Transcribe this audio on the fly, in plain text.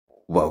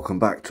Welcome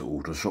back to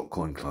Aldershot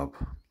Coin Club.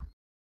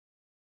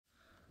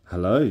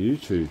 Hello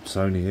YouTube,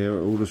 Tony here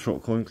at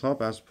Aldershot Coin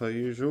Club as per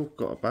usual.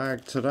 Got a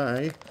bag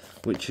today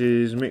which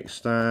is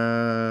mixed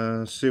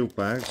sealed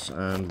bags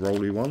and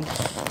rolly ones,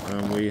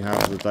 and we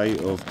have the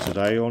date of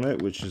today on it,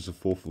 which is the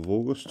 4th of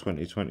August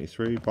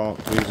 2023,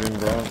 Barclays in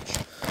branch.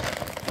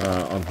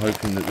 I'm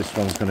hoping that this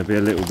one's going to be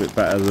a little bit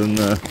better than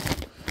the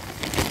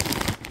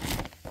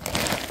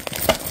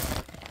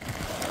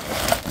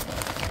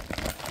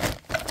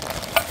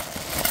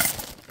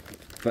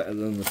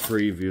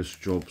previous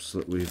jobs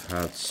that we've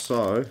had.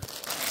 So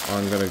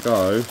I'm going to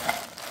go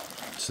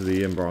to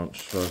the in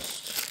branch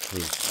first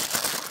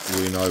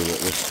because we know what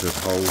this could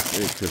hold.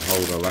 It could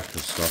hold a lack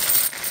of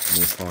stuff, and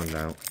we'll find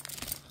out.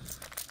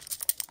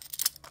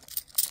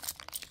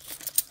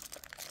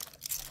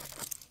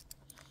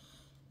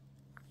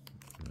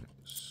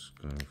 Let's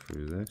go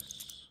through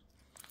this.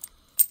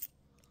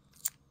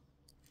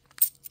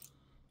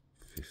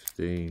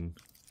 15.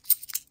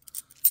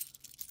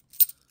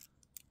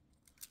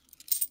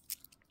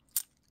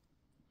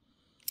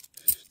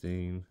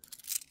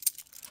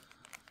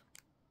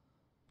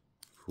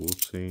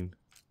 14,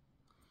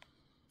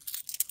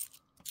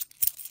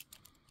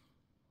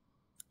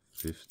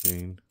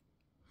 15,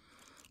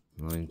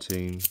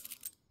 19.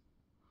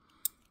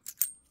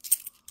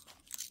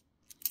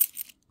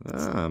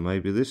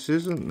 Maybe this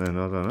isn't then,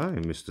 I don't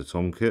know. Mr.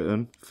 Tom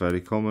Kitten,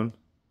 fairly common.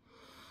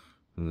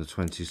 And the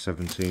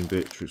 2017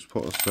 Beatrix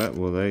Potter set.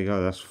 Well, there you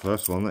go, that's the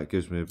first one. That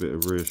gives me a bit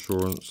of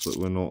reassurance that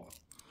we're not.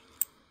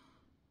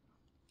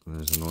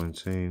 There's a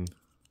 19.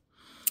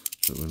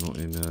 That we're not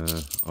in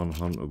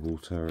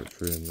unhuntable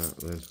territory in that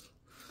then.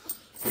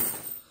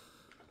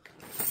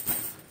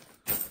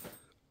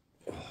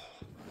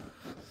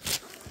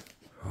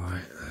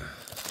 Right.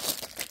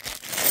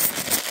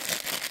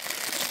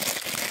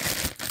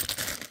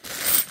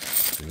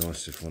 It'd be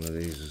nice if one of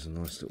these was a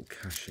nice little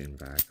cash-in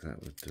bag,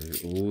 that would do.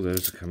 Oh,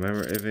 there's a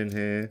commemorative in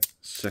here.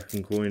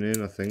 Second coin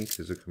in, I think,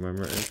 is a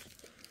commemorative.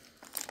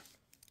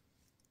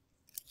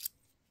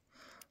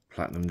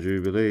 Platinum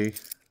Jubilee.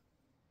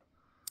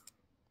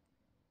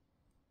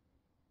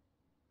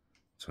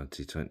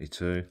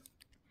 2022.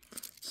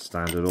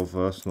 Standard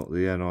obverse, not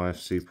the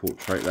NIFC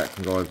portrait. That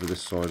can go over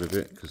this side of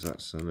it because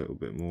that's a little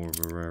bit more of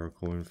a rarer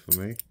coin for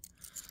me.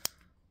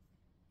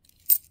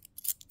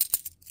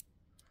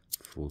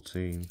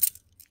 14.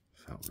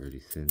 Felt really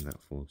thin,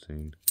 that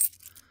 14.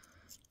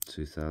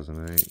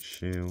 2008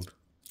 Shield.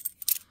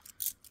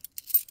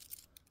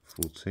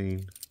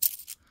 14.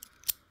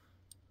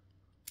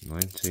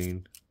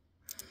 19.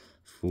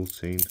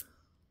 14.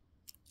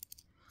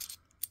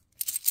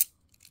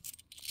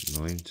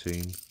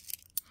 19,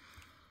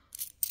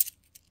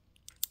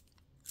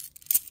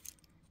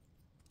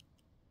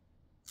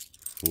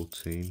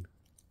 14,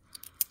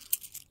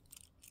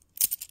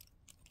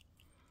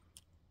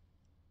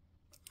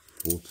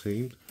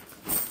 14,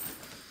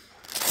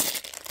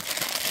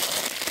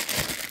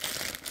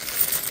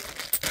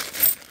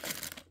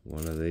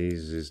 1 of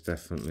these is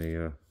definitely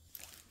a...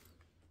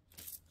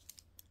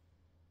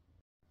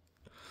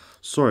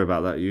 Sorry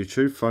about that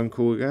YouTube, phone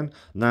call again.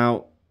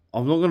 Now,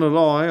 I'm not going to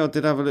lie, I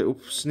did have a little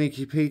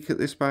sneaky peek at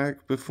this bag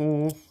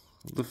before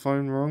the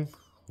phone rang,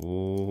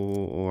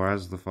 or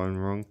as the phone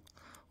rang.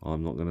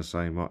 I'm not going to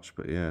say much,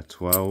 but yeah,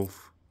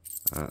 12,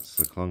 that's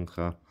the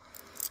clunker.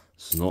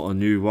 It's not a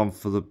new one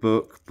for the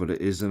book, but it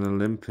is an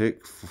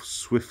Olympic,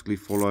 swiftly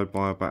followed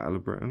by a Battle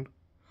of Britain.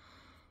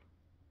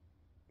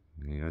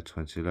 There you go,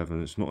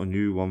 2011. It's not a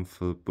new one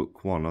for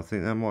book 1. I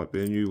think there might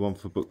be a new one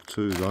for book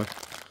 2 though.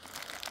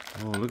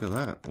 Oh, look at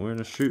that. We're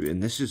in a shooting.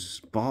 This is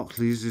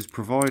Barclays is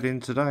providing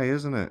today,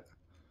 isn't it?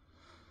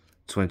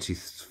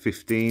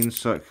 2015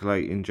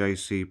 circulating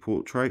JC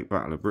portrait,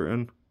 Battle of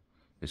Britain.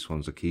 This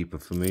one's a keeper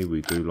for me.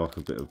 We do like a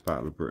bit of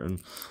Battle of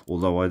Britain.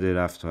 Although I did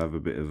have to have a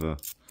bit of a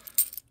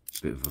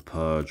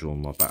purge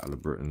on my Battle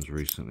of Britons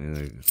recently.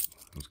 I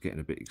was getting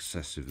a bit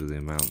excessive with the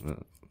amount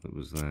that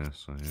was there,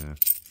 so yeah.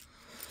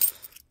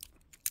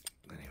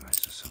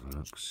 Anyways, let's have a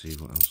look, see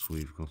what else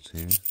we've got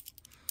here.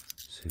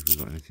 See if we've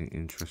got anything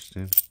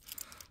interesting.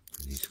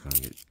 I need to go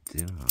and get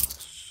dinner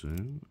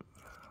soon.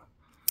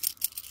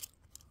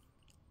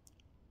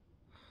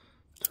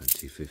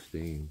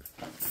 2015.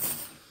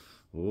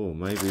 Oh,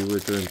 maybe we're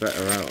doing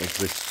better out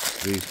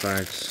of these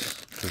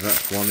bags, because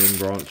that's one in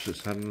branch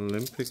that's had an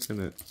Olympic in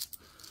it.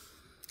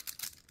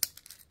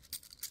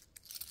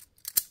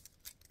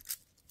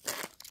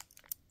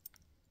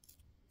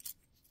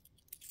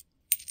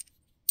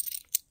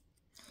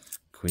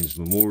 Queen's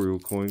Memorial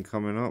coin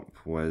coming up.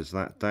 Where's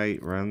that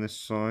date? Around this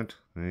side.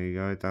 There you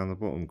go, down the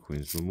bottom.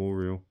 Queen's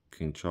Memorial.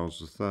 King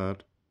Charles III.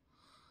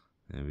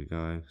 There we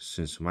go.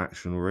 Seen some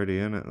action already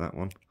in it, that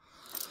one.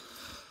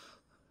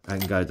 I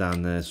can go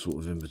down there sort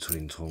of in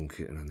between Tom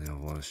Kitten and the other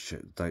one. Let's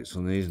check the dates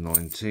on these.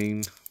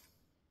 19.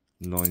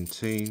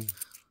 19.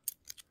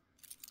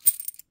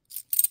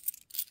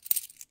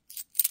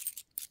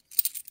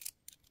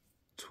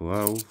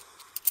 12.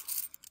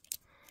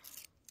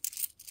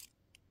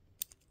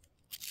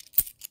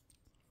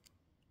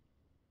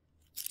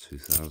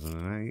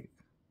 2008,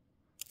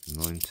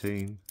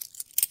 19.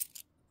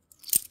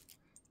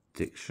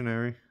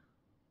 Dictionary,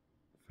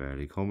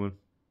 fairly common.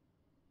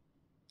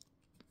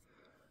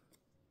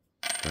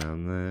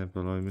 Down there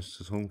below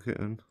Mr. Tom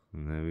Kitten,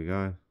 and there we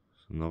go.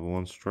 Another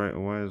one straight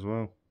away as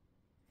well.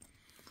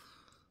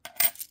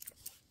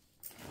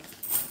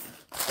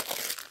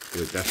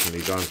 We're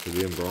definitely going for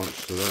the in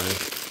branch today.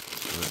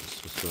 That's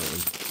for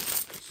certain.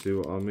 See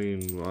what I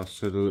mean? I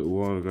said a little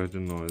while ago,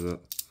 didn't I, that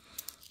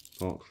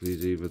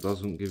Barclays either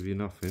doesn't give you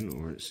nothing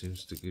or it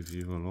seems to give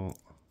you a lot.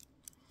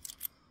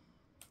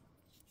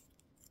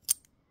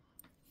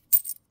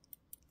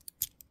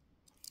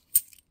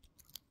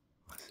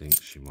 I think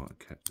she might have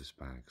kept this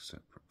bag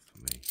separate for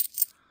me.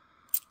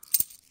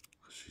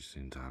 She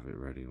seemed to have it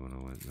ready when I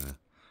went there.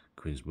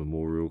 Queen's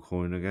Memorial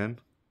coin again.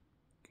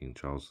 King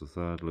Charles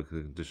III. Look at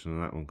the condition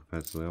of that one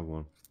compared to the other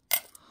one.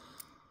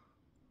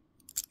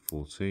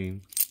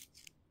 14.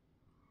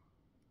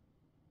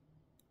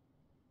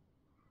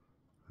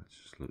 That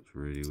just looks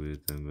really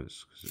weird then, but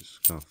it's because it's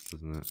scuffed,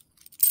 doesn't it?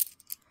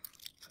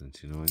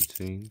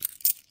 2019.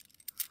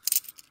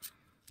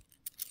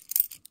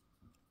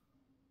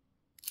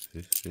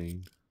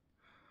 15.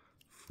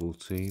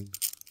 14.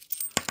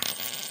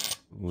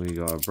 We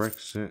got a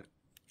Brexit.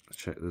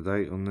 Check the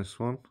date on this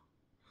one.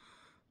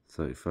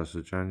 31st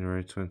of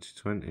January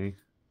 2020.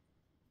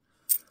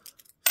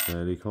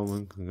 Fairly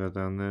common. Can go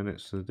down there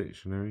next to the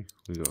dictionary.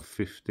 We got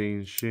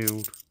 15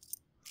 shield.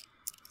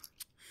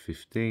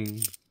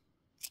 15.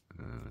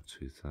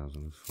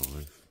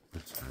 2005.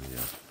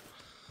 Britannia.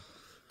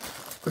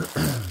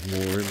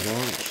 More in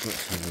branch.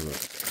 Let's have a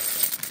look.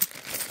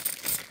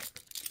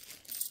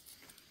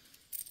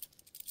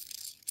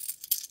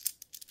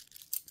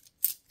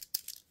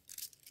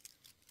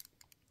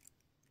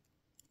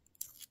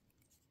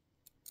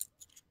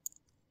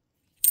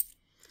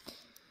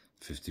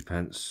 £50,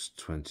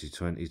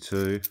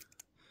 2022.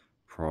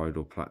 Pride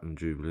or Platinum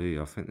Jubilee.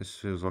 I think this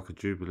feels like a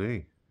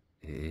Jubilee.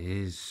 It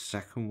is.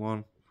 Second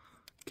one.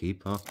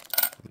 Keeper.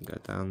 Go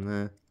down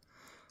there.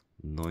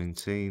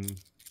 19.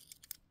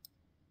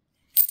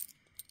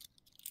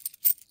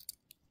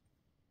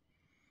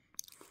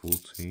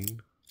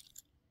 14.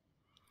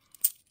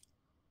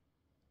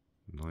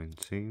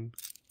 19.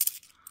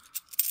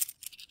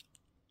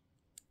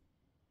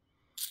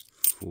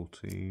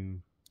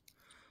 14.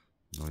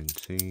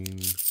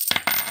 19.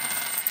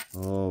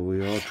 Oh,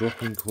 we are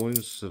dropping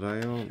coins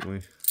today, aren't we?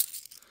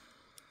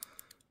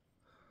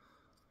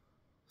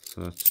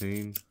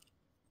 13.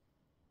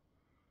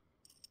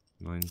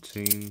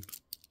 19.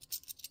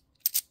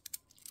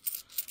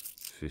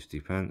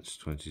 50p,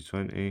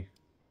 2020.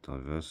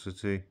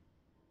 Diversity.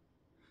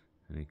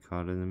 Any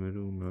card in the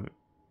middle? No.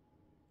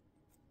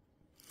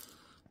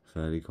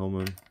 Fairly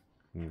common.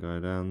 Can go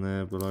down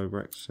there below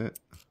Brexit.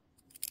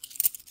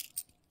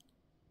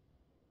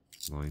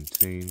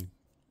 19.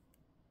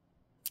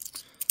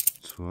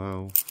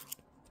 12.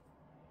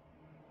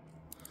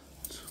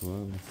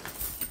 12.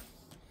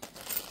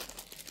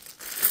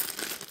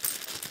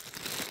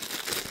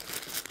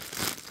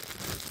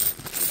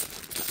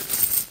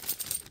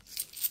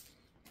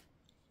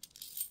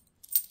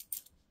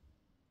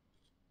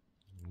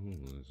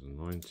 There's a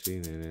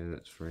 19 in here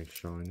that's very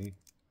shiny.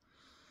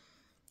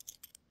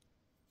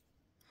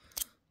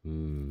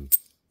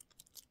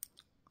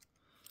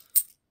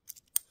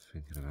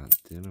 Thinking about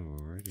dinner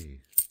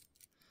already.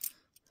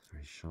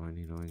 Very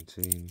shiny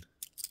 19.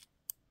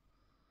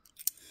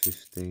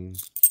 15. 15.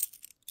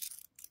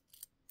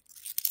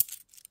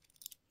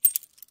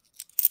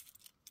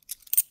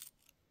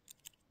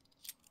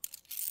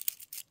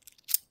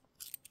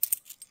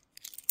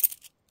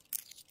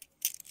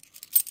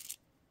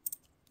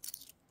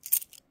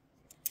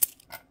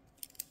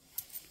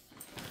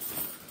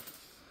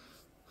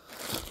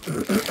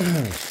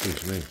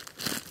 Excuse me.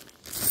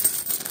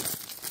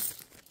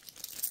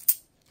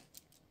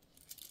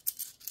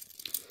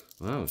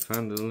 Wow, we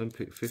found an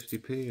Olympic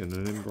 50p and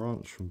an in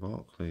branch from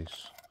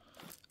Barclays.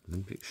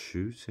 Olympic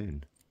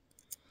shooting.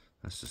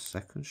 That's the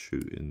second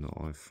shooting that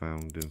I've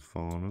found in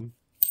Farnham.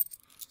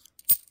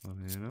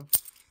 Funny enough.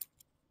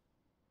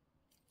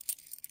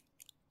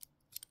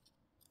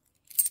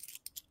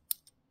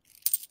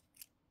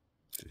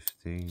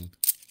 $15.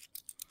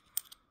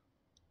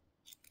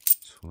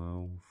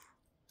 12.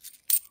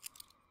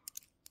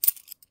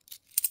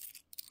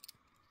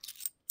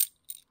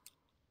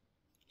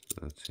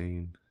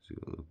 13. Has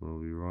it got the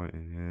blobby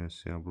writing? Yeah,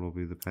 see how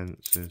blobby the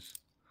pence is.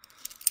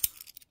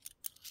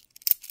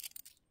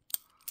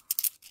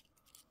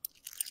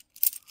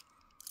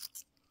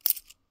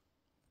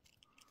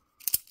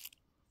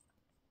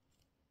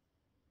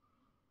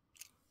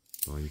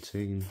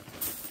 $19.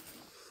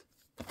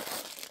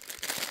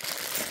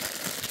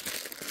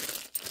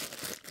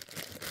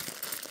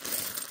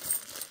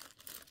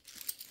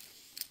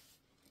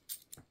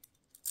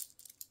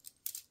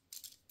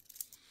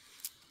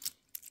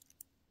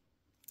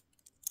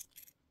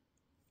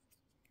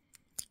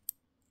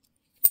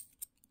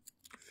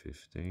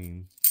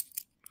 15.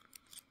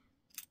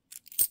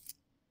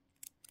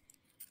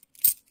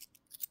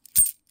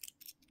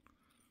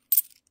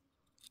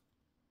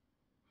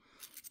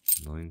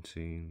 19.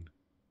 19,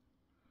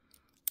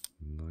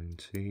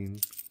 19,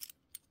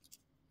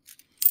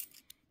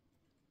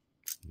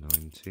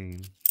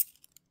 19,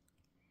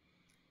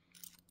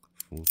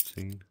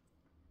 14,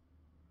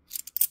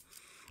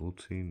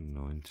 14,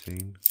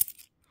 19,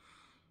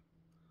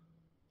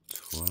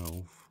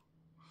 12,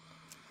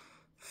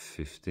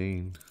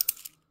 15,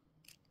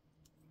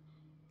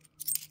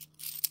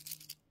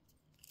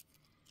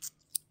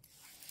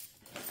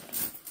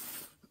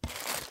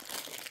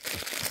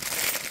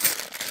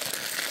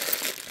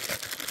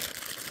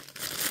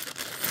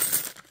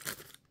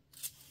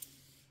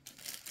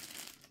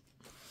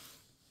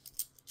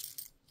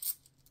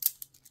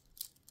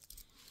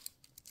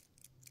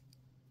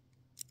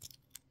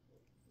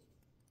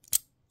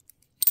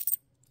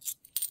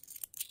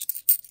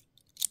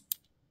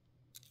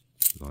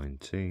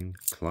 19,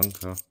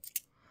 clunker,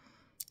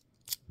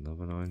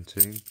 another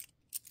 19,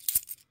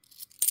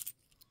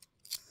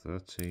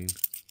 13,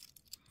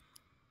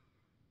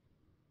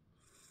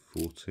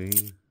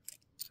 14,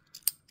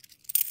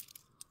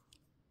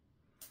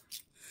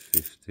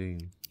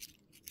 15,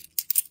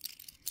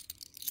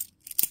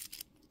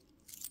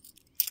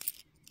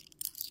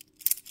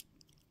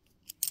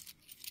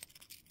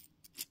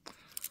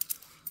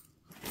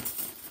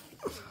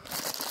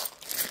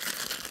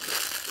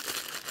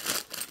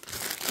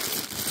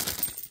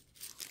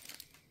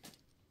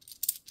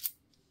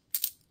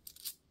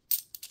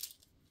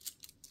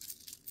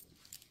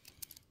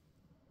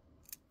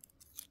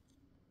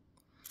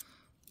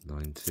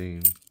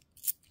 19,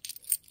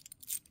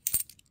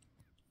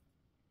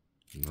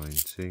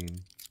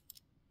 19,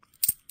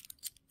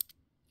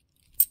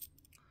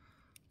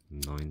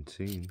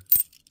 19,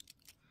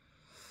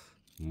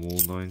 more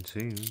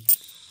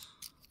 19s,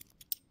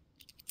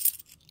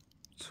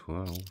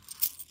 12,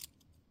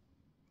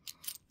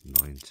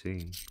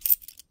 19,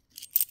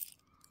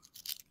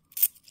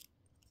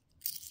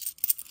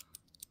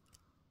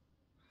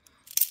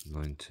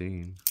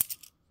 19,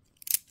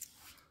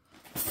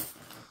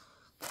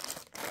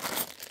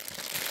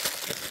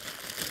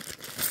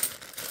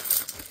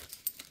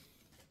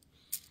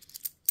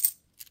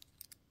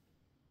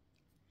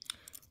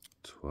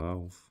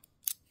 12,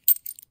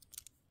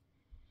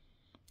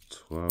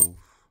 12,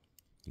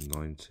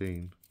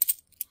 19,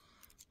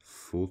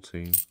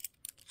 14,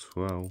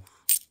 12,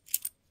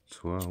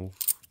 12,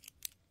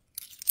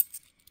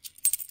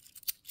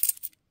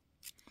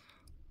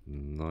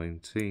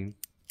 19,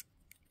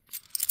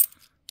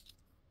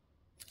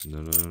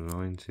 another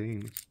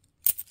 19,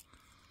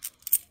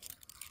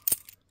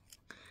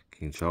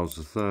 King Charles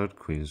III,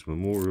 Queen's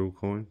Memorial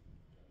coin,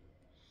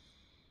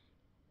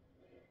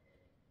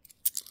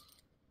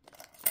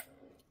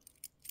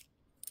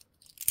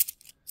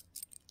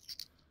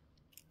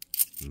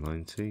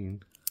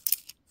 19,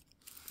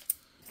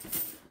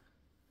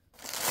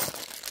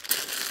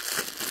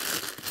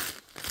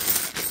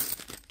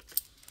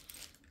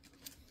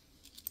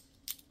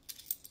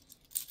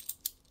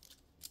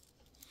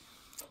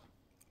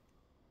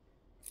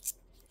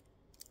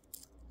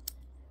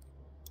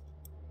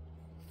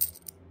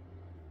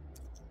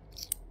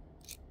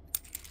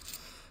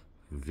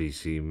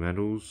 VC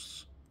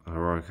medals,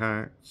 heroic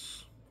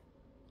acts,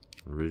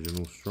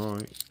 original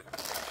strike,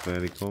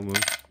 fairly common,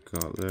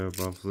 got there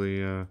above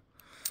the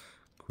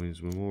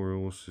Queen's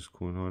Memorial. What's this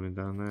coin hiding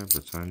down there?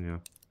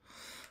 Britannia.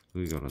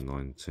 We got a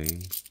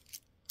 19.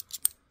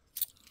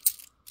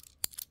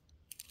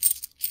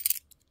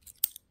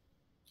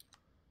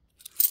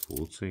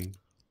 14.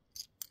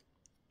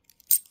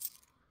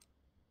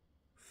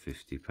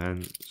 50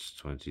 pence.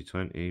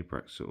 2020.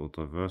 Brexit or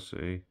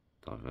diversity?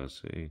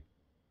 Diversity.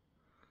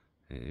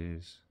 It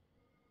is.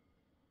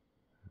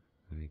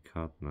 Any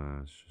card?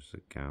 Nah, it's just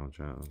a gouge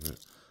out of it.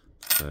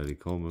 Fairly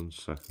common.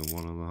 Second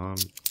one of the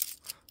hunt.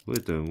 We're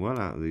doing well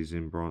out of these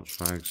in branch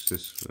bags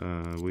this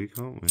week,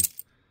 aren't we?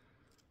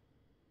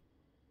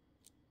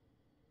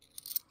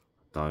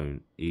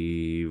 Don't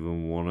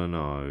even want to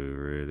know,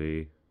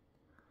 really.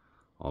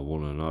 I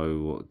want to know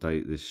what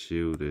date this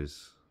shield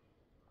is.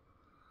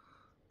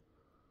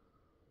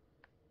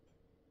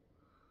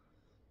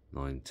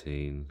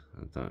 19.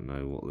 I don't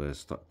know what they're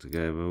stuck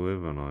together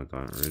with, and I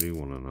don't really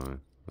want to know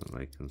that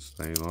they can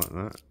stay like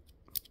that.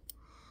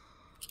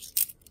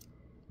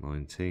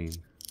 19.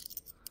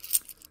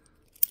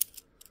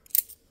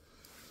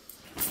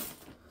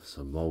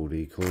 Some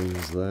mouldy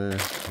coins there.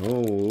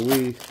 Oh,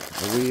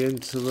 are we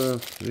into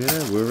the,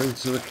 yeah, we're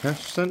into the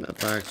cash centre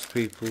bags,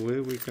 people.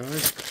 Here we go.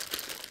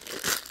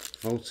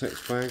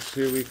 Vaultex bags,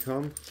 here we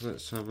come.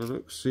 Let's have a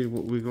look, see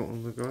what we got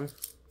on the go.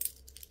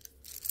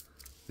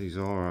 These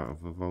are out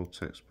of a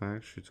vaultex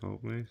bag, she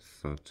told me.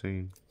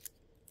 13.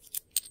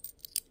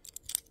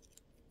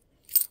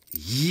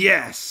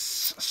 Yes!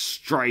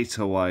 Straight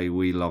away,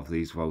 we love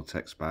these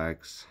vaultex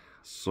bags.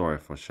 Sorry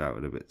if I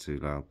shouted a bit too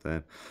loud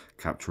there.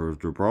 Capture of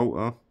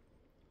Gibraltar,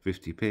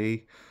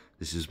 50p.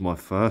 This is my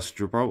first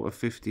Gibraltar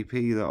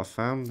 50p that I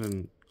found,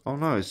 and oh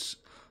no, it's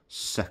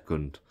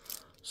second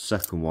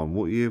one.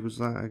 What year was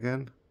that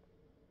again?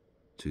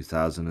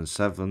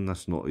 2007.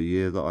 That's not a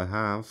year that I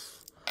have.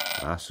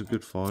 That's a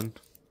good find.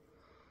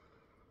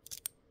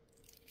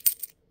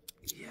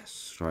 Yes,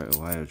 straight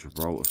away a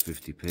Gibraltar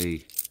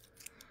 50p.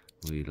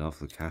 We love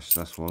the cash,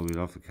 that's why we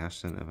love the cash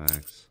centre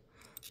bags.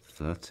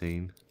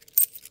 13.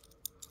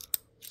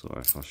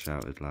 Sorry if I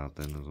shouted loud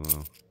then as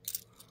well.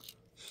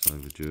 Just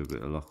overdue a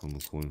bit of luck on the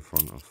coin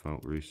front I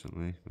felt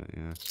recently, but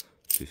yeah.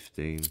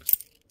 15.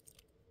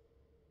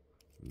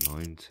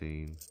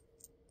 19.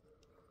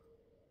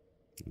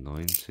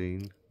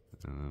 19.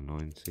 And a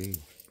 19.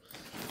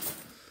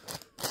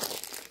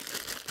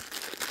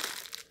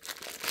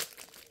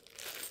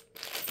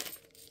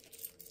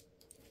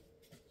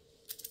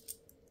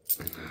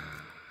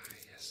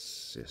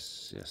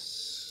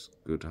 Yes.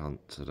 Good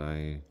hunt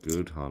today.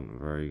 Good hunt.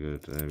 Very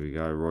good. There we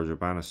go. Roger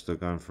Bannister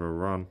going for a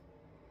run.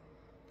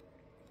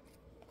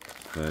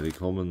 Fairly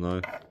common though.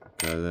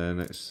 Go there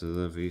next to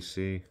the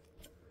VC.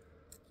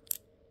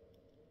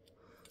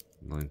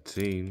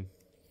 19.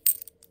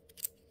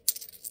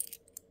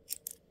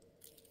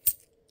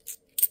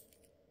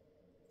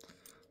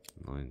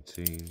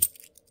 19.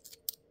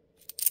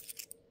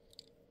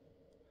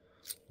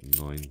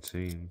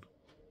 19.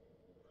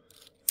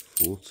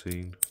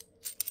 14.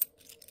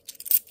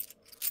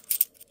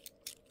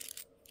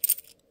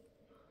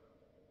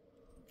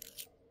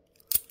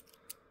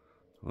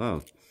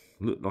 Well,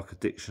 looked like a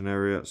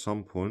dictionary at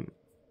some point.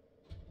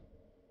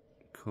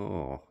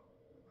 Cool.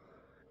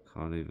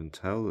 Can't even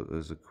tell that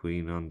there's a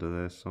queen under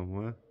there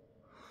somewhere.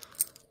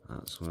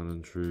 That's well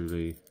and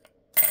truly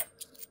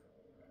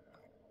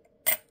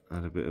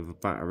had a bit of a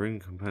battering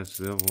compared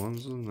to the other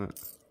ones, isn't it?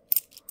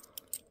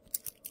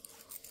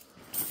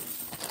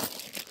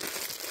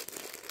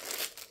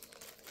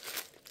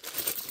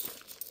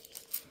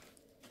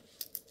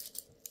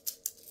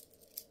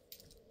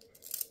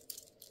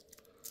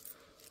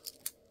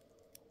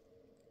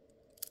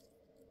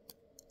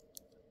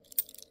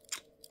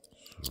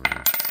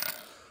 Sorry,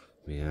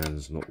 my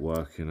hand's not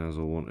working as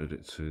I wanted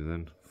it to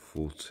then.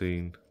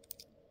 14.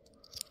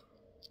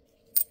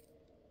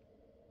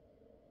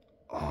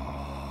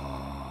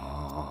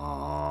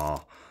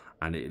 Oh,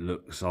 and it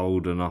looks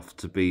old enough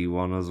to be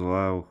one as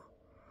well.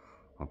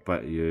 I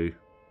bet you.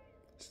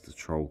 It's the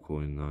troll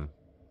coin though.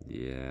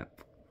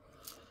 Yep.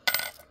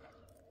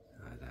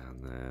 Go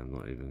down there. I'm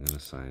not even going to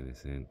say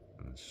anything.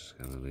 I'm just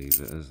going to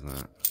leave it as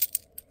that.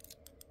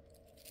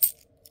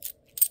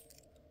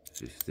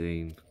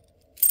 15.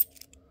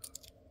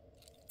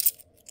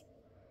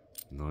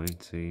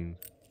 19.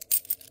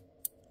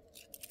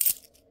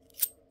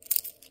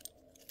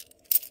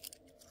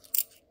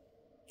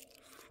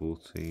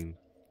 14.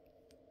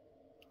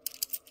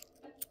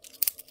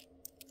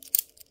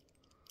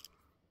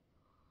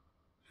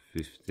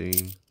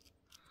 15.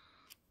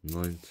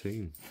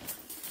 19.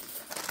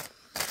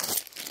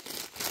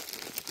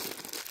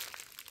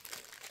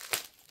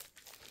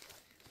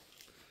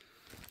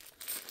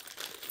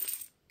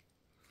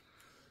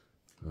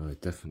 I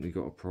definitely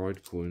got a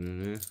pride coin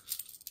in here.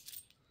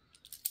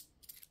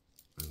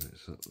 And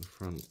it's at the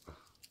front.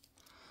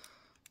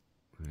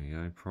 There you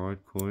go,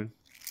 pride coin.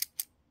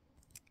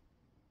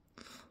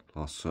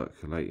 Last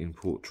circulating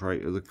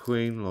portrait of the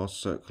Queen. Last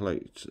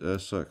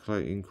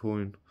circulating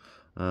coin.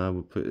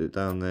 We'll put it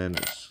down there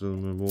next to the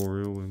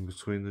memorial in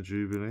between the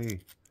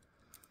Jubilee.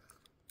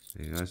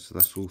 There you go, so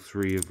that's all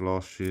 3 of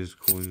last year's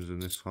coins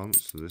in this hunt.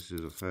 So this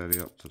is a fairly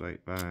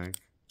up-to-date bag.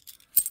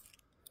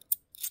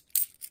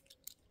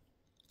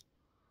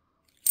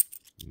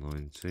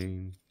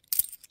 19.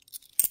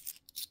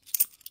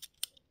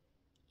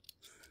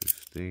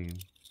 15.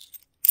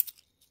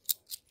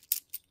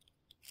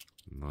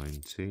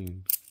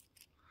 19.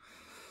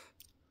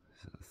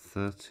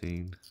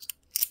 13.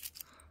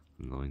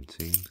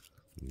 19.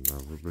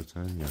 Another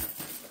Britannia.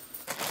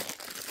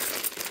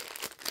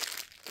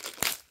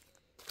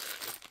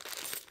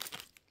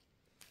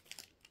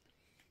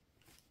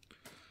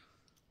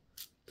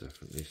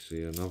 Definitely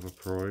see another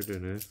pride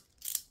in here.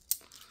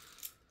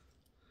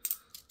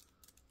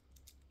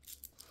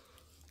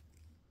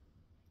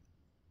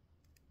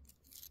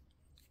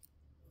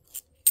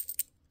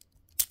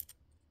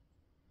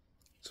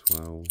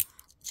 $12,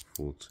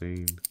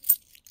 14.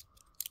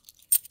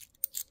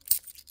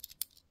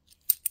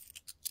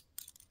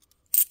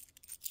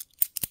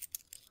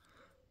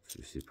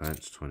 50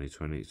 pence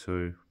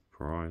 2022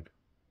 pride.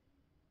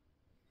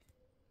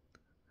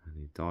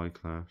 Any die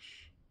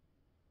clash?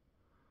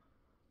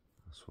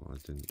 That's what I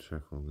didn't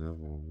check on the other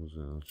one, was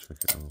it? I'll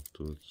check it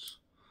afterwards.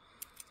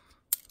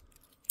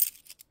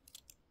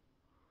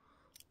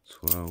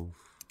 12.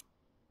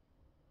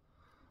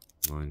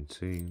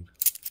 19.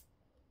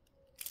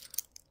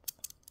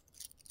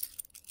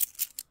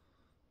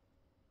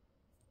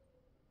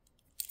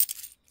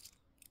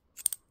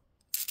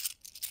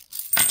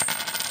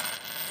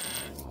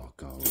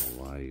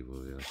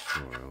 'Will you?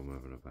 Sorry, I'm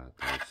having a bad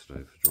day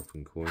today for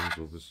dropping coins,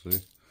 obviously.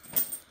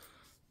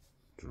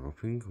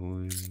 Dropping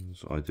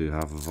coins. I do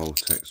have a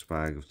Vaultex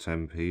bag of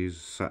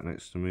 10p's sat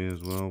next to me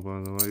as well,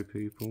 by the way,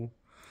 people.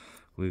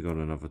 We got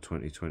another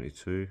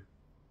 2022.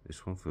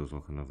 This one feels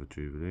like another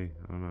Jubilee.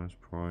 Oh no, it's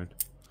Pride.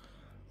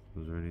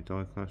 Was there any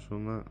die clash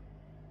on that?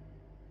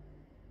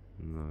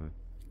 No.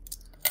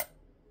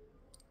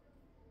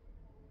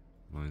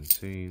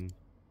 19.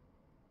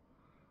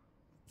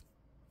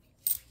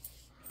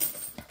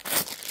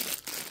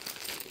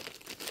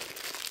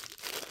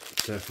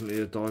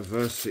 Definitely a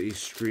diversity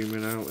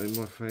streaming out in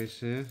my face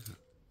here.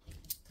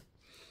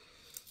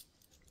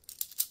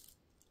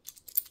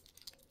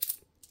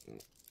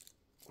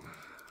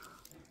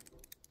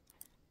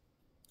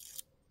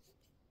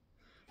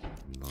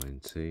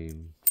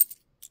 19.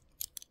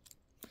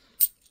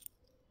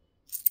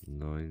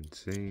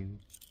 19.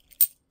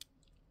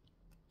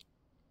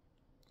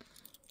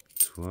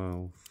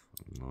 12.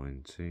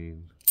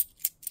 19.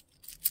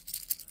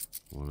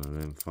 One of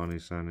them funny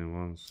sounding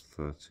ones.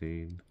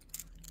 13.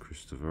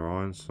 Christopher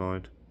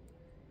Ironside.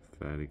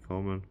 Fairly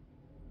common.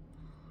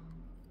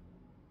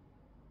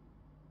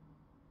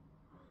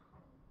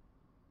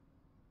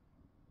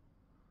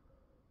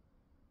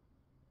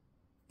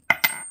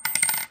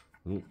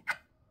 Ooh,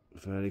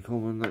 fairly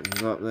common. That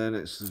can go up there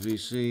next to the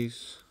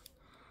VCs.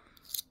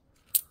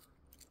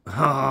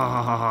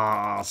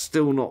 Ah,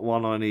 still not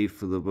one I need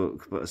for the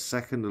book, but a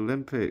second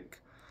Olympic.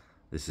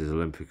 This is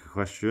Olympic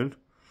equestrian.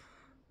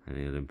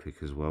 Any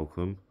Olympic is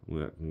welcome.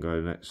 We can go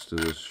next to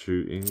the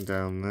shooting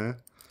down there.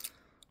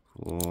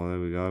 Oh, there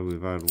we go.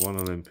 We've had one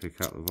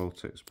Olympic out of the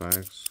vaultex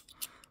bags.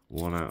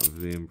 One out of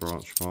the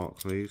in-branch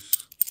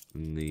Barclays.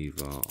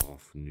 Neither are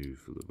new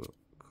for the book.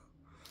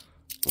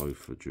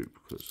 Both are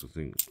duplicates. I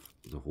think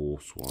the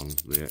horse one,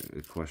 the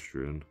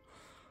equestrian,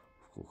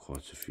 I've got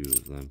quite a few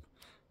of them.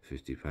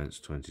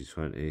 50p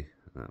 2020.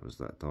 That was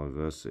that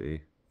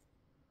diversity.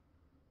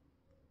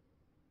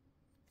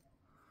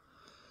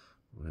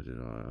 Where did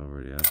I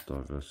already have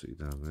diversity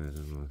down there,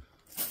 didn't I?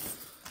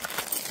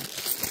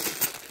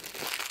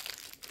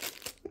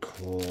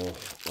 Oh,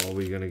 are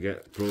we going to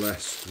get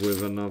blessed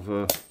with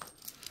another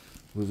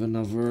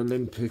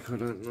Olympic? I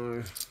don't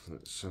know.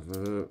 Let's have a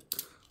look.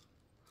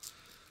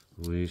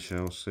 We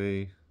shall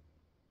see.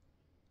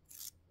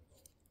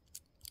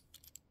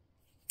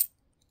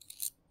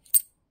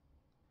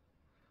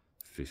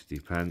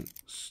 £50,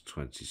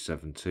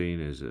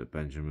 2017. Is it a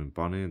Benjamin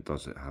Bunny and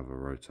does it have a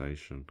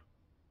rotation?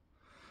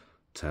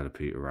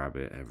 Peter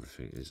Rabbit,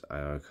 everything is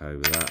a-okay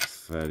with that.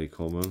 Fairly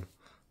common.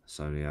 It's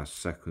only our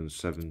second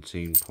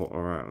 17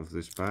 Potter out of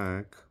this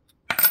bag.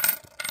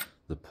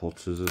 The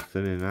Potters are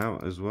thinning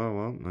out as well,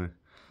 aren't they?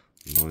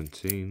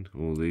 19.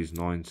 All these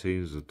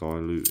 19s are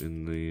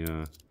diluting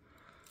the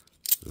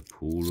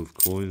pool of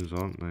coins,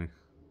 aren't they?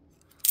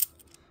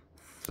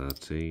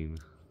 13.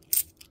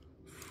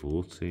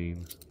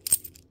 14.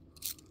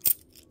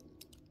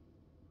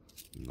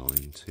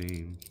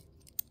 19.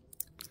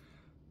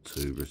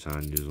 2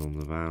 Britannias on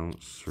the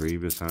bounce, 3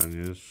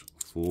 Britannias,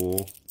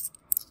 4,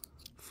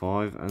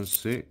 5 and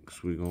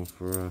 6. We've gone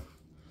for a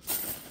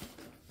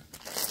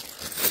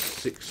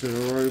 6 in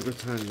a row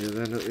Britannia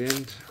then at the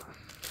end.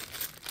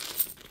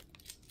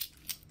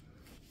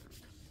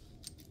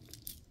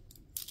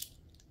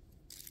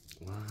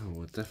 Wow,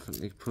 we're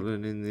definitely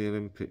pulling in the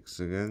Olympics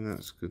again.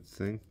 That's a good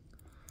thing,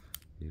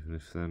 even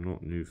if they're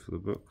not new for the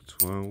book.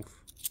 12.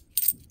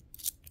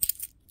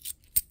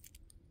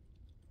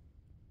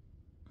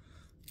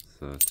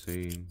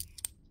 13.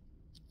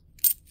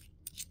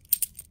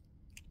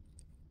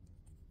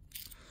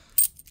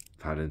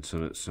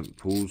 Paddington at St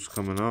Paul's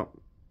coming up.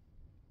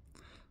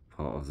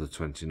 Part of the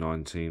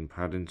 2019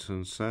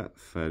 Paddington set.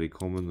 Fairly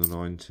common, the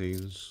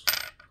 19s.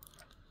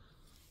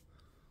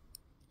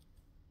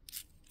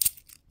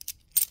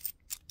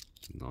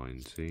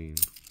 19.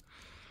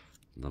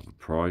 Another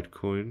Pride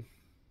coin.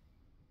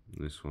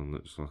 This one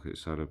looks like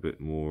it's had a bit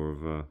more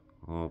of a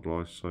hard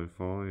life so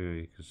far.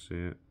 Yeah, you can see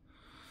it.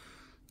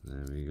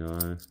 There we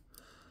go.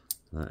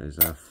 That is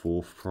our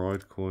 4th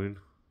Pride coin.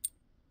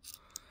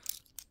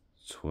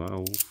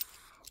 12.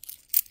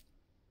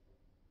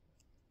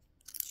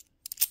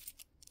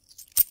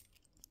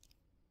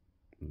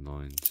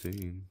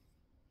 19.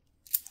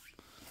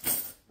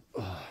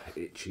 Oh,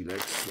 itchy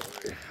legs,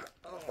 sorry.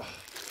 Oh.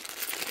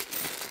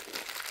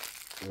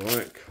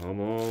 Right,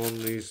 come on,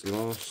 these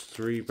last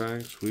 3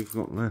 bags we've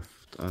got left.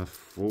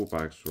 4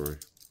 bags, sorry.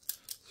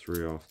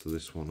 3 after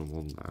this one I'm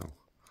on now.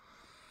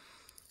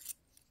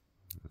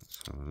 Let's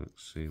have a look,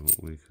 see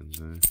what we can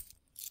do.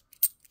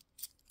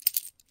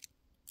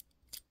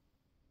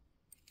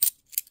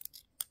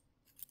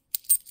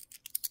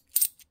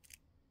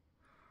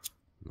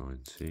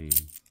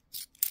 $19.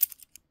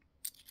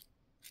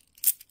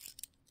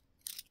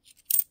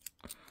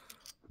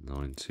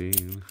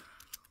 19.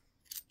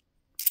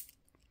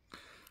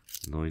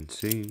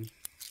 19.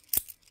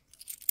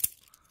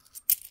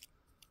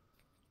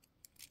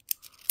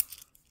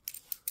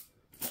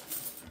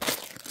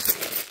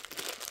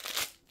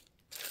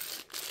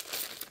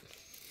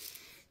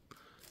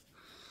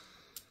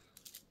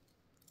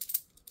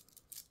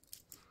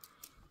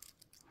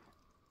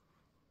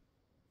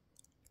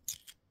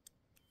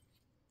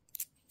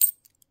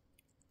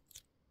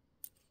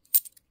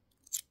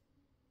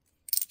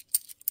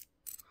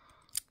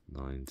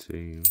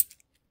 19.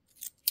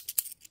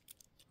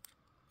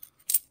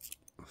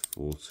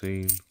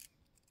 14.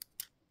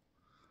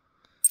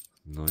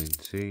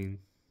 19.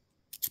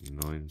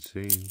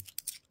 19.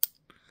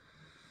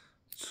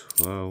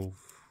 12,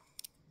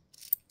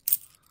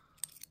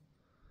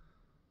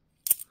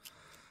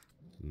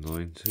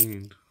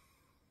 19,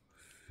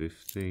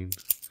 15.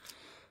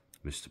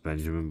 Mr.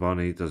 Benjamin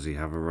Bunny, does he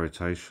have a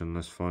rotation?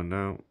 Let's find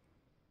out.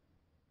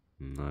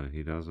 No,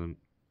 he doesn't.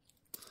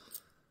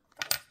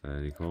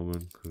 Fairly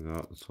common, can go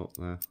up the top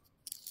there.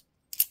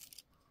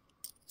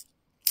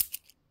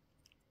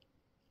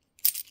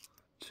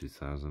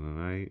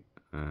 2008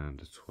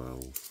 and a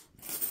 12.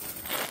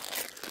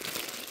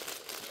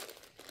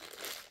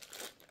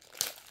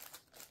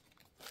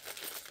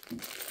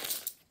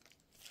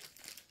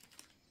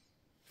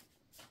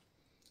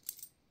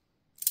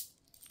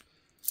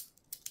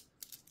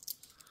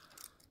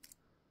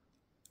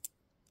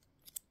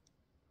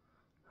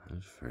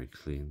 That's very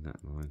clean,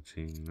 that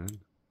 19 then.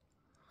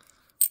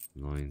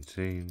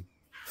 19.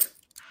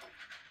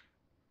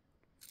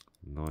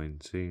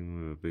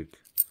 19 with a big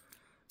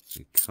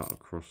cut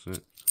across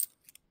it.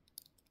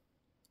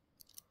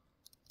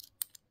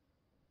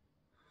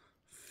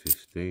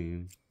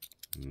 15.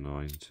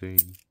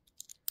 19.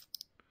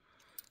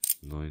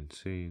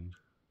 19.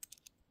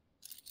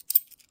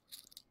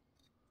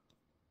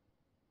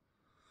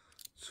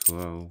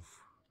 12.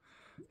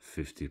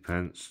 50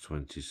 pence,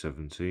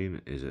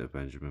 2017. Is it a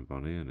Benjamin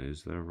Bunny and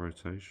is there a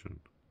rotation?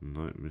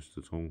 No,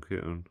 Mr. Tom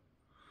Kitten.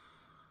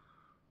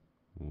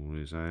 All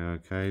is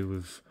A-OK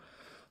with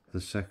the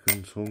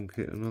second Tom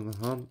Kitten of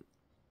the hunt.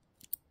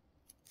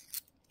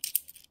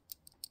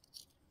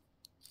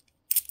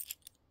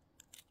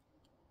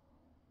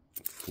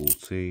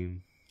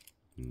 14.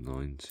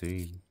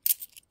 19.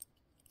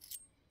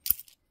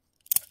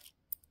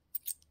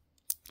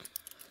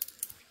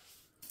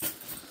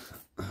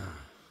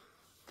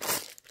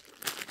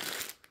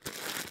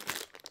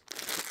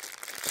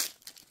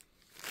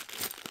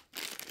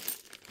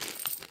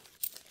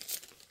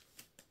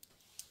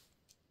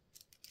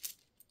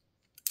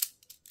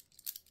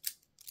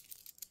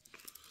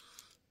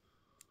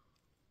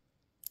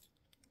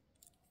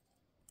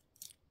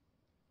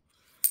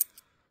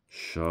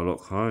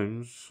 'Sherlock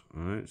Holmes'. I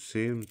don't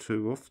see him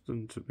too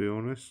often, to be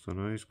honest. I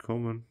know he's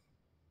common,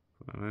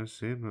 but I don't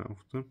see him that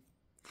often.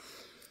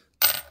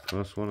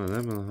 First one of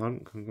them in the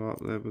hunt can go up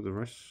there with the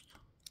rest.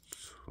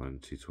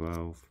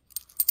 2012.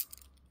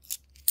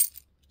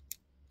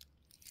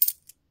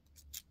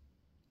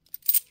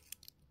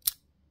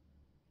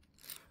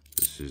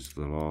 This is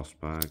the last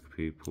bag,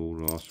 people.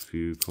 Last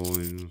few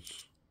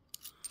coins.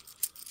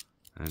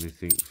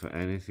 Anything for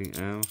anything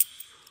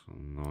else?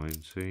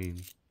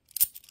 19.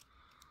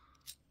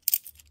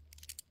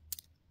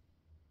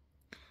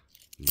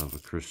 Another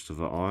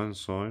Christopher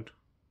Ironside.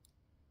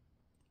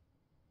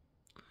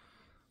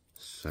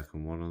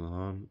 Second one of the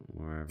hunt,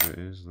 wherever it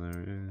is, there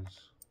it is.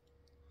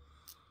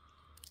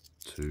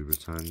 2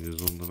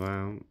 Britannias on the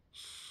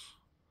bounce.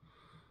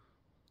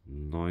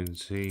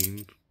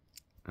 19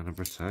 and a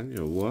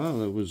Britannia. Wow,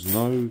 there was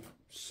no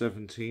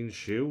 17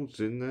 shields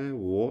in there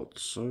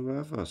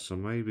whatsoever, so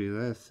maybe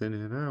they're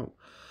thinning out.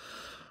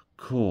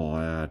 Cool,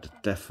 I had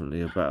definitely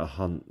a better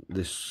hunt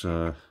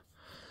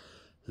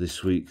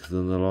this week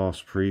than the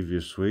last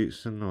previous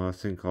weeks, and I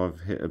think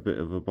I've hit a bit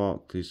of a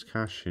Barclays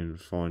cash in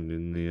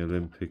finding the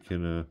Olympic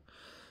in an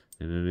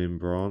in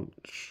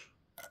branch.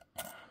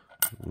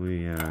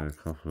 We had a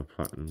couple of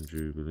Platinum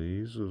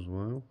Jubilees as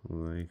well.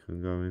 They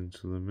can go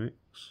into the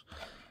mix.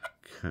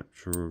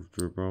 Capture of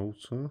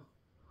Gibraltar.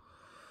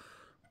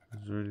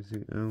 Is there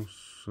anything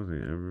else? I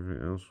think everything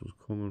else was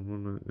common,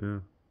 wasn't it? Yeah.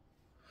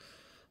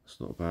 It's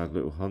not a bad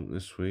little hunt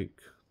this week,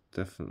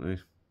 definitely.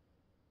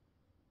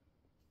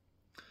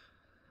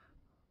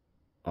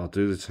 I'll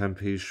do the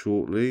 10p's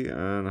shortly,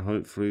 and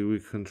hopefully we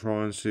can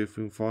try and see if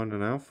we can find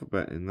an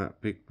alphabet in that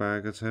big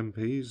bag of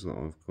 10p's that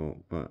I've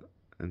got. But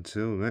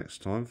until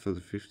next time for the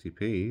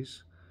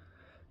 50p's,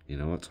 you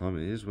know what time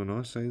it is when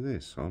I say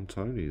this. I'm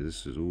Tony,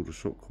 this is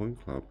Aldershot Coin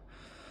Club.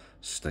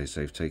 Stay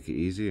safe, take it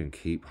easy, and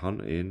keep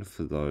hunting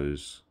for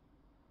those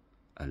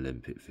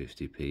Olympic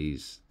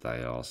 50p's.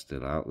 They are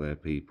still out there,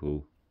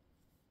 people.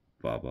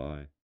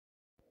 Bye-bye.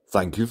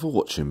 Thank you for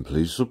watching.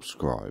 Please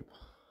subscribe.